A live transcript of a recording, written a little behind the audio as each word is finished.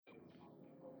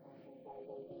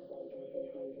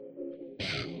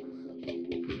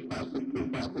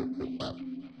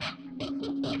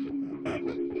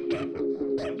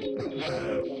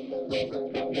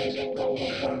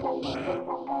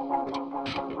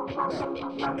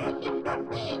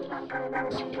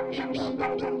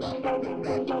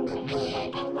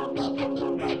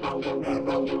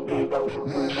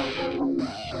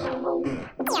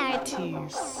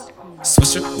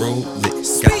Swissa roll lit,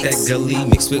 got that gully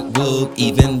mixed with wood.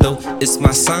 Even though it's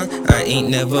my sign, I ain't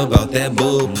never about that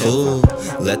bull pull.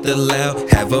 Let the loud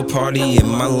have a party in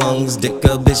my lungs, dick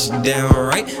a bitch down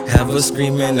right, have her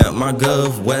screaming out my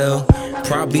gov. Well,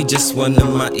 probably just one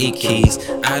of my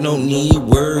AKs. I don't need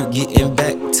word getting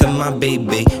back to my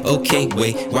baby. Okay,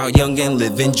 wait, while young and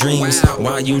living dreams,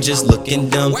 while you just looking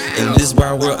dumb. In this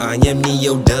wild world, I am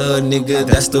Neo, duh, nigga.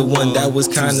 That's the one that was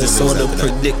kinda sorta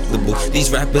predictable.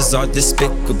 These rappers are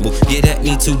despicable. Get at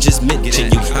me to just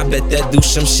mention you. I bet that do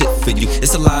some shit for you.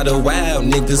 It's a lot of wild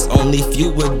niggas, only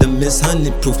few of them is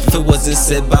 100 proof. If it wasn't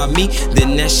said by me,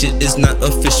 then that shit is not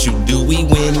official. Do we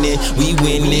win it? We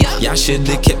win it. Y'all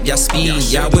should've kept y'all speed.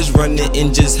 Y'all was running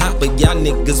and just hot, but y'all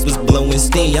niggas was blowing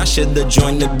steam. Y'all should've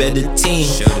joined a better team.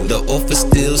 The offer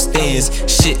still stands.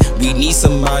 Shit, we need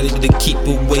somebody to keep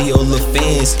away all the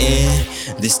fans.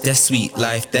 And this that sweet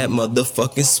life, that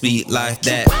motherfucking sweet life,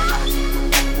 that.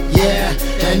 Yeah,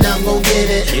 and I'm gon' get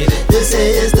it. This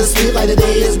here is the sweet life, the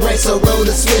day is bright, so roll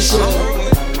the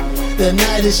swisher. The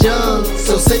night is young,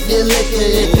 so sip your liquor.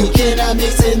 If you cannot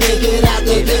mix it, make it out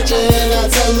the picture. And I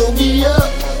tell them we up,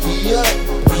 we up,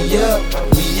 we up,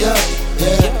 we up,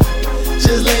 yeah.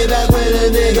 Just lay back with a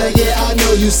nigga, yeah, I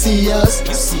know you see us.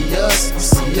 You see us, you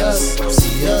see us, you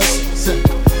see us.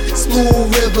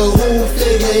 Smooth river, who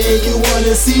figure, and you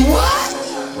wanna see what?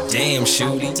 Damn,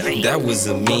 shooty, that was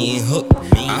a mean hook.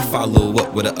 I follow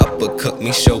up with an uppercut,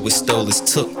 make sure it's stole as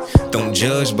took. Don't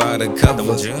judge by the cover,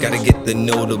 gotta get to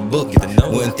know the book.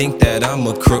 Wouldn't think that I'm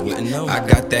a crook, I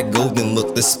got that golden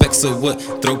look. The specs of what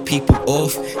throw people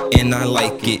off, and I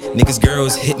like it. Niggas,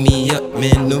 girls hit me up,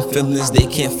 man, them feelings, they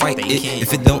can't fight it.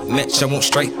 If it don't match, I won't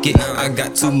strike it. I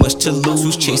got too much to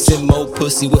lose, chasing more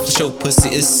pussy with a show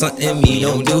pussy is something me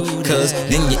don't do. Cause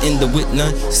then you end up with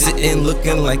none, sitting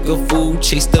looking like a fool.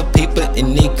 Chase the paper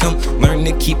and they come, learn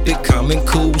to keep it calm and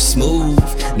cool, smooth.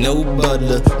 No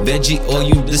butter, veggie oil,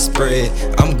 you the spread.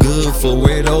 I'm good for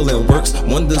it all and works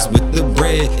wonders with the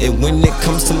bread. And when it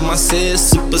comes to my says,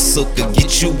 super soaker,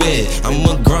 get you wet.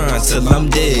 I'ma grind till I'm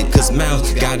dead, cause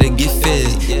mouths gotta get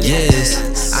fed.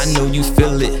 Yes, I know you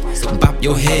feel it, bop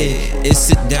your head and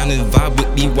sit down and vibe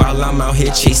with me while I'm out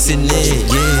here chasing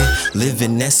it. Yeah,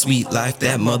 living that sweet life,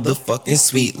 that motherfucking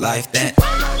sweet life, that.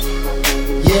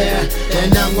 Yeah,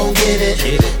 and I'm gon' get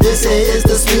it. This here is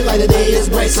the sweet light, the day is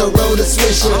bright, so roll the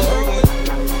swisher.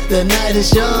 The night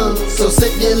is young, so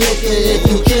sip your liquor. If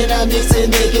you cannot mix it,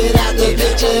 make it out the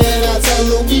picture. And I tell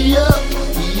them we up,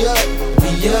 we up,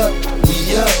 we up,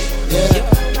 we up, yeah.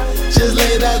 Just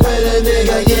lay back with a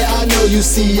nigga, yeah, I know you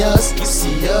see us. You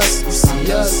see us, you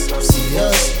see us, you see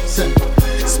us.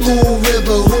 Smooth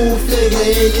river, who figure,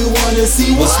 and you wanna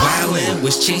see what? Was wildin',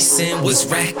 was chasing, was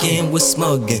racking, was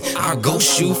smugging. I go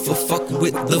shoot for fucking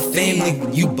with the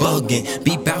family, you bugging.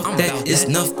 Be bout that is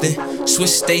nothing.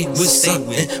 Switch state with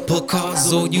something. Pull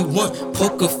cards all you want,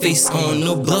 poker face on,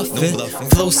 no bluffing.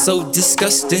 Flow so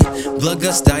disgusting, blood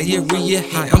guts, diarrhea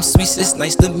high. I'm Swissa, it's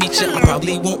nice to meet ya. I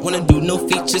probably won't wanna do no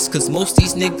features, cause most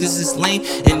these niggas is lame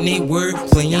and they word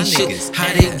playing shit.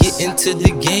 How they get into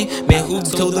the game? Man, who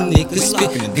told them niggas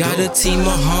spit? Got a team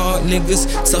of hard niggas,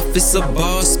 tough as a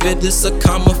bar spitters, a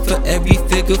comma for every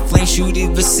figure. Flame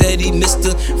shooty, Vassetti,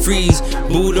 Mr. Freeze,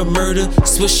 Buddha murder,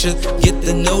 Swisher, get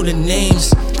to know the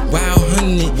names. Wow,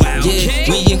 honey, yeah,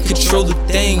 we in control of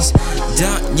things.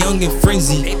 Dot young and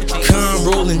frenzy, con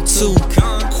rolling too.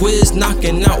 Quiz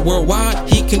knocking out worldwide,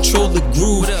 he control the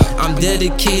groove. I'm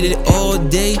dedicated all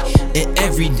day and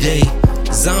every day.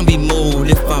 Zombie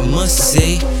mode, if I must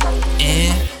say.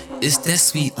 And it's that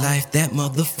sweet life, that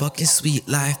motherfucking sweet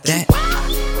life, that.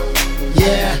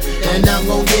 Yeah, and I'm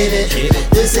gon' get it.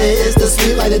 This here is the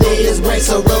sweet light, the day is bright,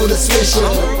 so roll the swisher.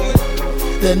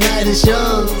 The night is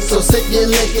young, so sip your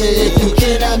liquor. If you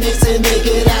cannot mix it, make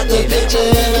it out the picture.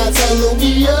 And I tell them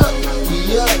we up,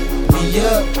 we up, we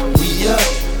up, we up,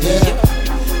 yeah.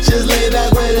 Just lay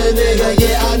back with a nigga,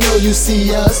 yeah, I know you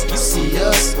see us. You see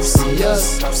us, you see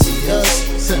us, you see us.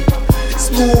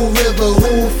 Smooth river,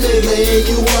 who figure, and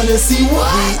you wanna see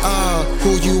what? We are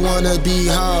who you wanna be,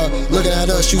 hard. Looking at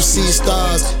us, you see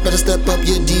stars. Better step up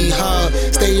your D hard.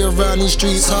 Stay around these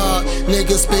streets hard.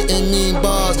 Niggas spitting mean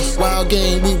bars. Wild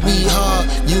game, we hard.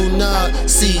 You not,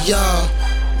 see y'all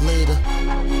later.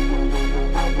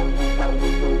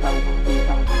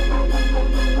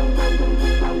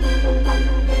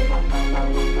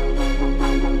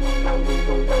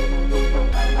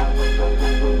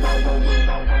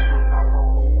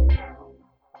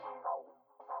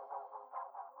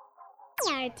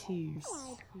 iTunes.